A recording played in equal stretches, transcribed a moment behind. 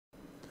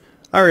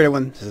Alright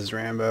everyone, this is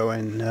Rambo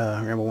and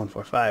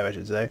Rambo145 I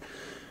should say.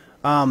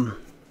 Um,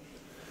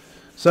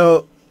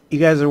 so you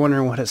guys are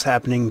wondering what is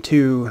happening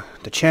to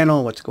the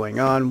channel, what's going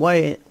on,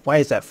 why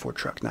is that Ford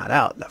truck not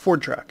out? That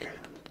Ford truck.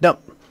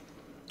 Nope.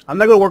 I'm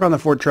not going to work on the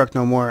Ford truck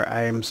no more.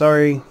 I am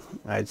sorry.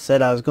 I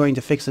said I was going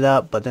to fix it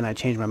up, but then I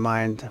changed my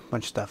mind. A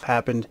bunch of stuff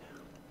happened.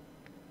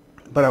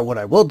 But what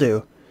I will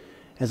do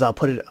is I'll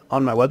put it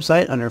on my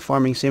website under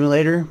Farming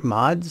Simulator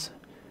mods,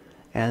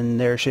 and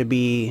there should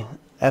be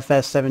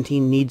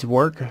FS17 needs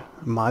work,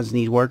 mods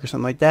need work or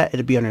something like that.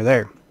 It'll be under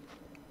there.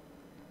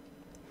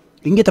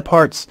 You can get the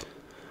parts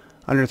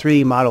under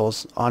 3D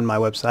models on my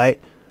website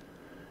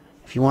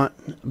if you want,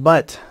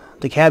 but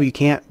the cab you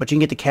can't, but you can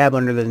get the cab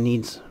under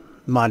the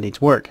mod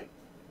needs work.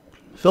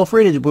 Feel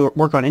free to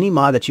work on any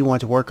mod that you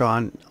want to work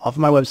on off of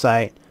my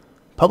website.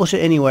 Publish it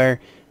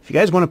anywhere. If you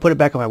guys want to put it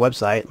back on my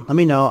website, let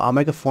me know. I'll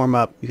make a form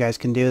up. You guys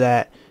can do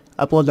that.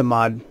 Upload the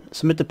mod,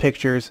 submit the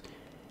pictures,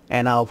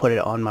 and I'll put it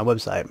on my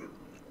website.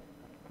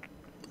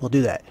 We'll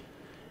do that.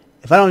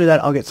 If I don't do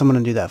that, I'll get someone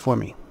to do that for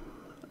me.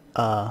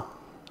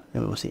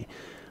 Maybe we'll see.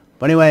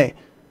 But anyway,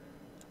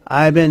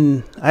 I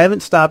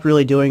haven't stopped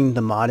really doing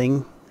the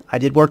modding. I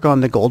did work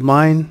on the gold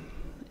mine.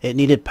 It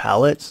needed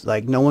pallets.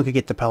 Like, no one could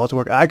get the pallets to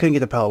work. I couldn't get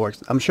the pallet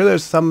works. I'm sure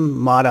there's some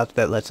mod out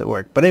there that lets it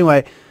work. But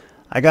anyway,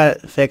 I got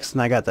it fixed,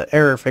 and I got the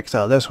error fixed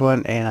out of this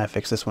one, and I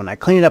fixed this one. I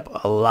cleaned it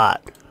up a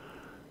lot.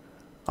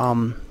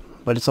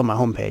 But it's on my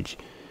homepage.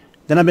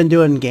 Then I've been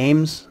doing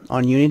games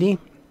on Unity.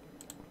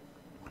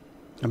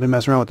 I've been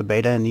messing around with the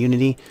beta and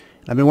Unity.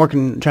 I've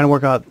been trying to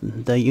work out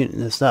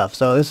the stuff.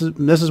 So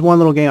this is one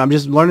little game. I'm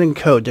just learning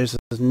code. There's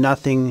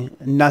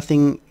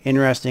nothing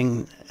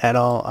interesting at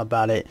all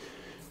about it.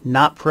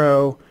 Not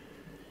pro.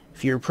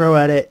 If you're pro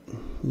at it,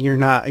 you're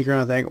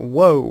gonna think,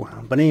 whoa.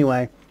 But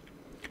anyway,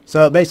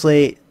 so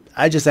basically,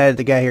 I just added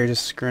the guy here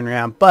just screwing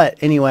around. But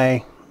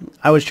anyway,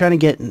 I was trying to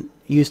get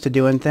used to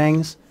doing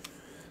things.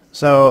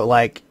 So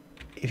like,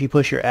 if you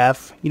push your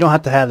F, you don't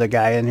have to have the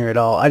guy in here at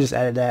all. I just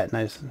added that and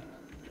I just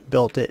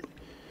built it.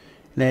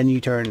 And then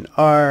you turn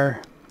R.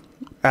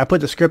 I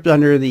put the script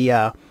under the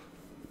on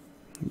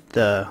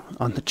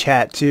the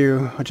chat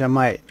too, which I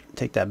might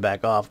take that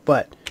back off.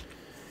 But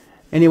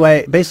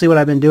anyway, basically what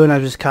I've been doing,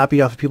 I've just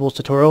copied off of people's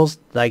tutorials,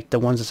 like the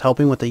ones that's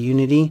helping with the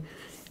Unity,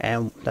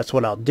 and that's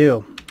what I'll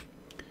do.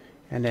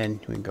 And then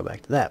we can go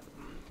back to that.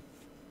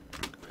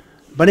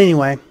 But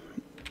anyway,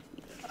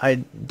 I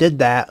did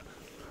that,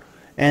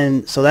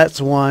 and so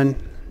that's one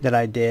that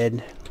I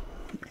did,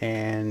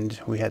 and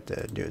we had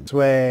to do it this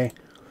way.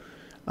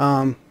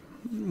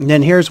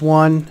 Then here's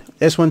one.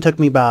 This one took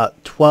me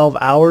about 12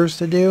 hours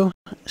to do,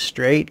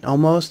 straight,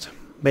 almost,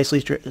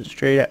 basically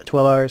straight at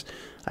 12 hours.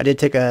 I did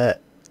take a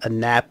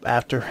nap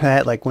after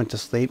that, like went to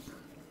sleep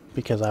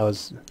because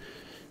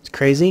it's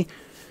crazy.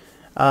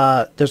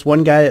 There's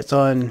one guy that's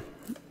on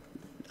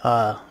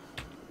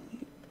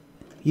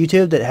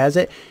YouTube that has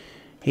it.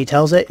 He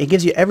tells it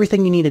gives you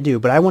everything you need to do,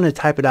 but I want to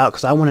type it out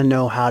because I want to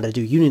know how to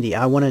do Unity.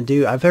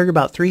 I figured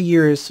about 3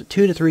 years,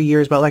 2 to 3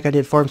 years, about like I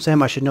did Farm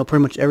Sim, I should know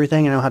pretty much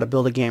everything and know how to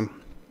build a game.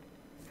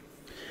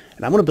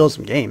 And I want to build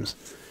some games,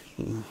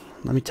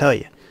 let me tell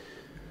you.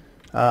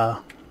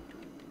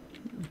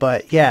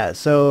 But yeah,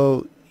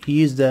 so you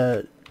use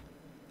the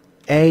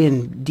A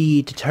and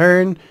D to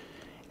turn,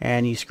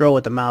 and you scroll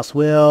with the mouse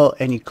wheel,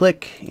 and you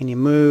click and you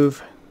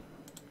move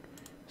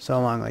so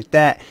along like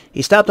that.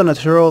 He stopped on the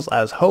tutorials.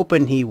 I was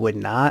hoping he would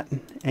not.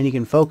 And you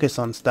can focus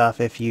on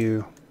stuff if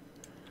you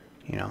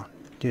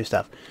do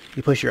stuff.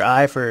 You push your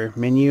I for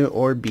menu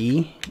or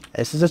B.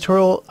 This is a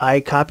tutorial I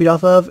copied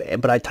off of,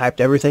 but I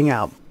typed everything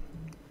out.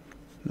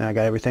 And I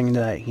got everything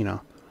that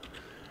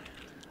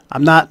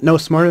I'm not no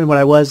smarter than what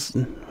I was.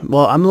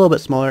 Well, I'm a little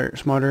bit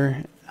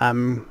smarter.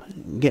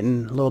 I'm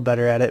getting a little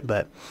better at it,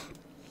 but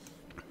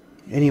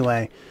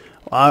anyway,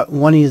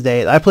 one of these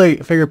days,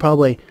 figure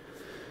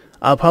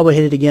I'll probably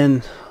hit it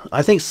again.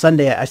 I think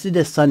Sunday. I did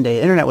this Sunday.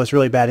 The internet was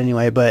really bad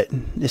anyway, but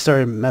it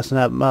started messing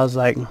up. I was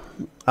like,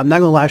 I'm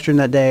not going to live stream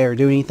that day or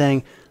do anything.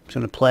 I'm just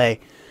going to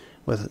play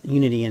with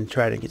Unity and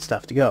try to get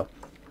stuff to go.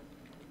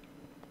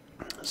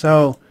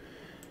 So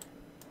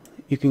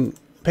you can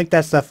pick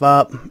that stuff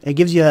up. It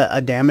gives you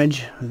a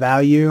damage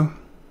value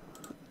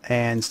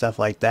and stuff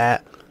like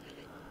that.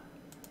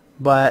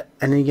 And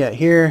then you get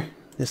here.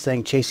 This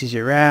thing chases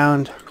you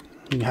around.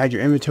 You can hide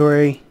your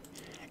inventory.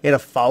 It'll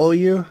follow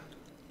you.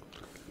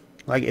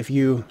 Like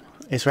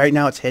it's right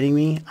now it's hitting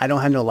me. I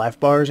don't have no life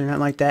bars or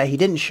nothing like that. He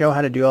didn't show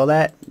how to do all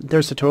that.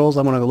 There's tutorials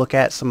I'm going to look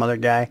at, some other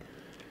guy.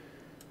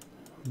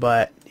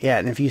 But yeah,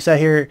 and if you sit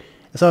here,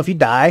 so if you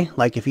die,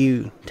 like if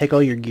you take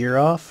all your gear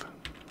off,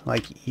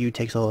 like you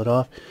takes all it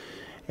off,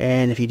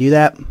 and if you do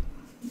that,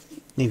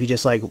 if you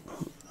just like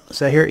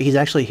sit here, he's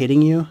actually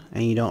hitting you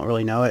and you don't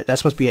really know it.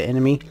 That's supposed to be an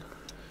enemy.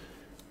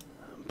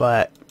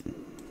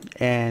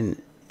 And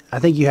I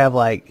think you have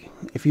like,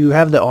 if you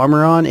have the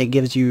armor on, it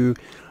gives you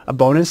a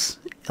bonus,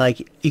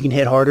 like you can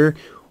hit harder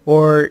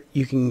or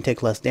you can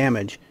take less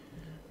damage.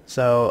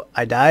 So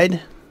I died.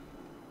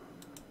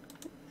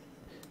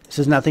 This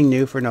is nothing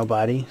new for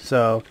nobody.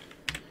 So,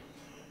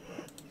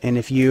 and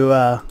if you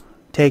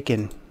take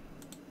and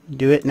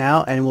do it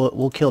now, and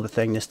we'll kill the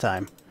thing this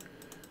time.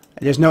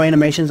 There's no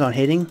animations on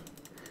hitting.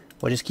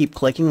 We'll just keep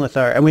clicking with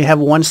our, and we have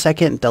 1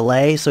 second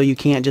delay, so you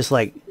can't just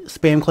like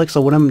spam click. So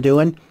what I'm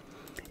doing,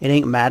 it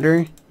ain't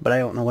matter, but I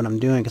don't know what I'm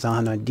doing because I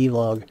don't have no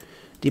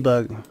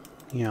debug,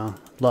 you know,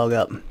 log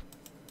up.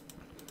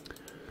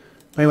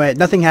 Anyway,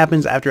 nothing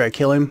happens after I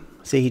kill him.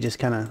 See, he just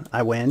kind of,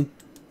 I win.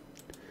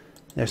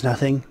 There's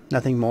nothing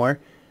more.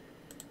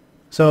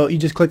 So you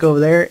just click over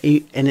there,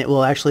 and it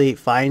will actually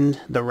find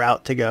the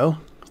route to go.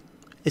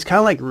 It's kind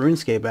of like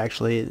RuneScape,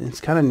 actually. It's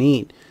kind of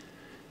neat.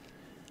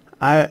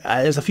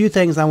 There's a few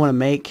things I want to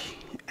make,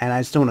 and I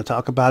just don't want to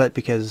talk about it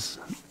because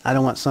I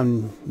don't want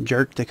some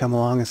jerk to come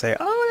along and say,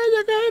 "Oh,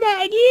 that's a great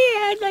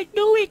idea. Let's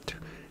do it.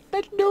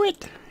 Let's do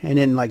it," and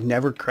then like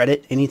never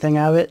credit anything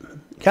out of it.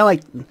 Kind of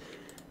like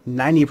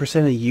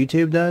 90% of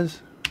YouTube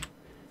does,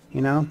 you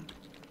know.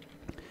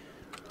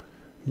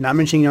 Not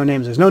mentioning no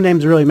names. There's no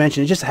names really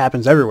mentioned. It just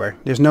happens everywhere.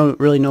 There's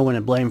really no one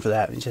to blame for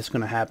that. It's just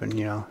going to happen,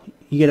 you know.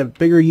 You get a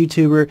bigger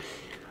YouTuber,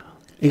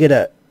 you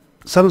get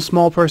some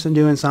small person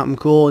doing something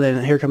cool, and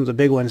then here comes a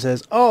big one and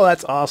says, "Oh,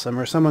 that's awesome,"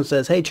 or someone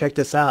says, "Hey, check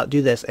this out,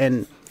 do this,"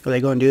 and they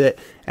go and do it,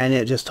 and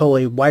it just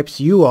totally wipes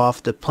you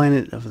off the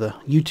planet of the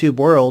YouTube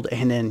world.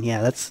 And then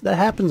yeah, that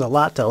happens a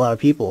lot to a lot of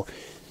people.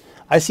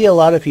 I see a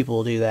lot of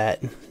people do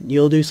that.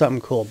 You'll do something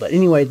cool, but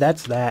anyway,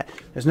 that's that.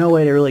 There's no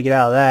way to really get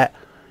out of that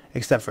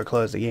except for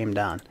close the game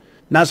down.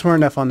 Not smart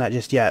enough on that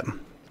just yet.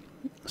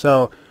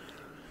 So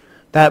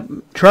that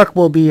truck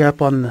will be up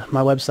on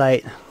my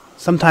website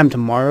sometime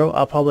tomorrow.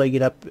 I'll probably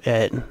get up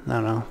at, I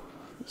don't know,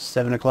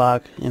 7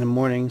 o'clock in the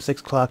morning,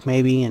 6 o'clock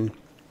maybe, and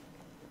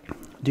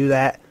do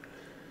that.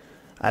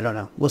 I don't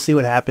know. We'll see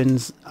what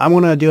happens. I'm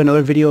going to do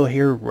another video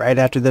here right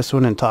after this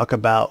one and talk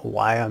about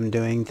why I'm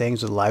doing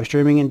things with live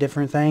streaming and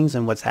different things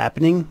and what's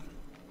happening.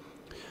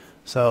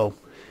 So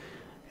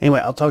anyway,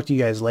 I'll talk to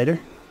you guys later.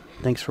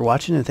 Thanks for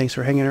watching, and thanks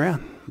for hanging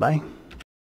around. Bye.